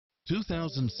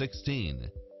2016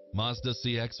 Mazda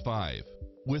CX-5.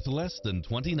 With less than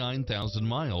 29,000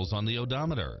 miles on the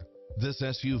odometer, this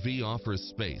SUV offers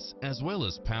space as well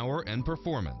as power and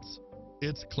performance.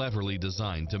 It's cleverly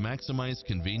designed to maximize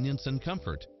convenience and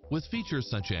comfort with features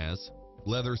such as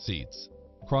leather seats,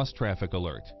 cross-traffic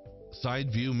alert, side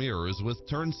view mirrors with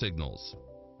turn signals,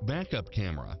 backup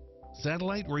camera,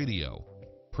 satellite radio,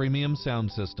 premium sound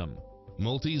system,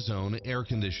 multi-zone air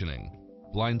conditioning,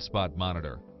 blind spot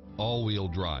monitor, all-wheel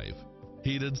drive,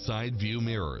 heated side view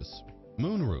mirrors,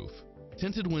 moonroof,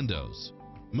 tinted windows,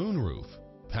 moonroof,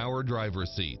 power driver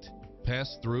seat,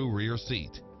 pass-through rear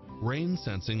seat, rain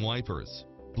sensing wipers,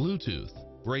 Bluetooth,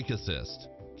 brake assist,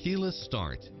 keyless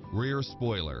start, rear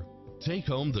spoiler. Take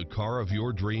home the car of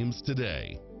your dreams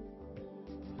today.